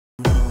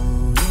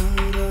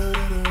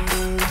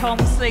Tom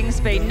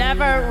Slingsby,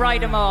 never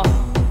write him off.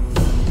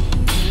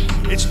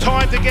 It's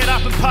time to get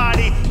up and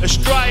party.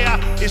 Australia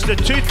is the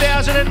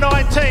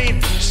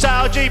 2019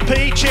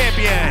 SailGP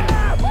champion.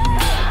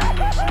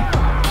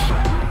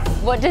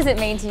 What does it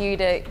mean to you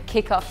to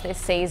kick off this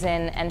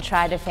season and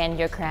try to defend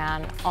your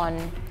crown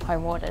on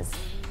home waters?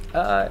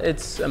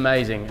 It's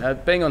amazing.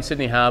 Being on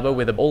Sydney Harbour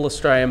with an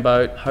all-Australian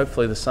boat,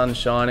 hopefully the sun's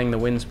shining, the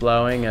wind's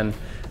blowing and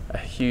a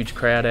huge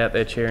crowd out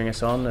there cheering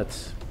us on,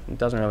 it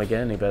doesn't really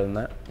get any better than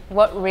that.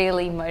 What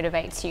really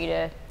motivates you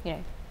to,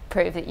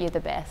 prove that you're the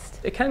best?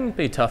 It can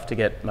be tough to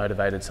get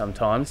motivated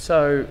sometimes.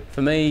 So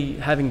for me,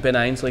 having Ben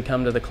Ainslie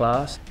come to the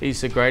class,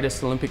 he's the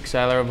greatest Olympic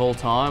sailor of all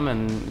time,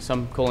 and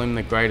some call him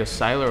the greatest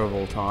sailor of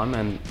all time.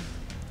 And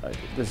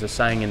there's a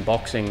saying in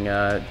boxing,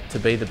 to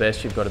be the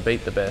best, you've got to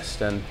beat the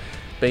best. And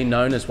being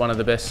known as one of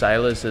the best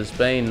sailors has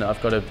been,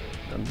 I've got to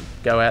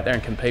go out there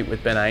and compete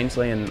with Ben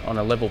Ainslie and on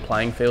a level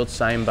playing field,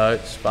 same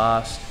boats,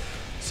 fast,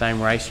 same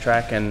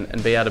racetrack,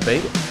 and be able to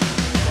beat it.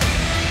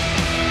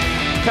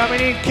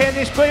 Coming in, can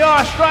this be? Oh,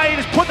 Australia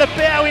has put the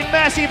bow in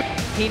massive.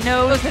 He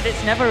knows that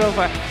it's never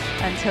over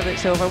until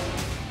it's over.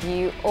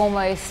 You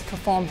almost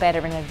perform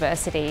better in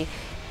adversity,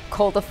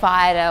 called a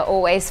fighter,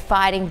 always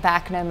fighting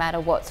back no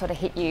matter what sort of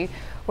hit you.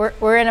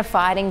 We're in a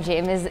fighting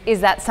gym. Is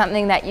that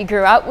something that you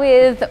grew up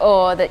with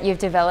or that you've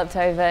developed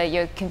over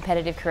your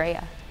competitive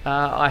career?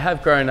 I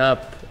have grown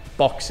up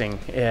boxing,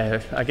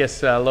 yeah. I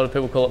guess a lot of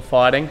people call it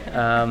fighting.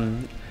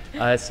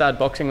 I started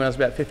boxing when I was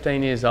about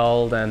 15 years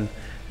old, and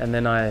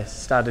then I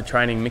started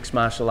training mixed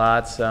martial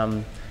arts.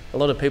 A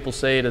lot of people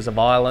see it as a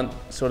violent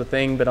sort of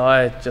thing, but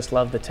I just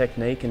love the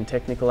technique and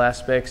technical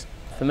aspects.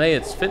 For me,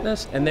 it's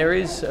fitness, and there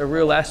is a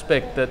real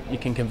aspect that you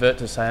can convert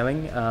to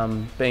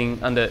sailing,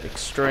 being under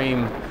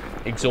extreme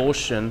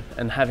exhaustion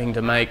and having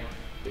to make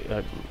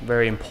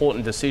very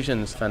important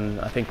decisions, and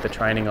I think the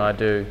training I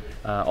do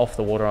off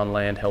the water on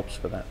land helps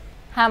for that.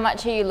 How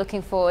much are you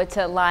looking forward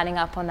to lining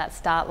up on that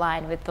start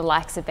line with the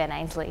likes of Ben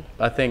Ainslie?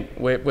 I think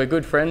we're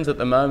good friends at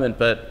the moment,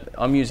 but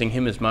I'm using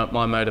him as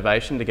my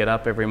motivation to get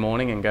up every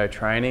morning and go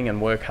training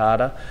and work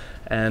harder,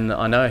 and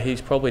I know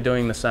he's probably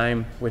doing the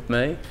same with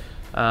me.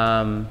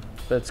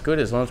 But it's good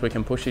as long as we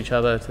can push each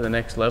other to the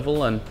next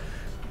level, and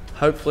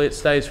hopefully it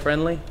stays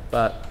friendly,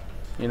 but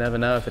you never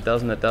know. If it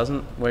doesn't, it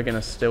doesn't. We're going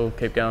to still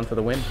keep going for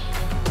the win.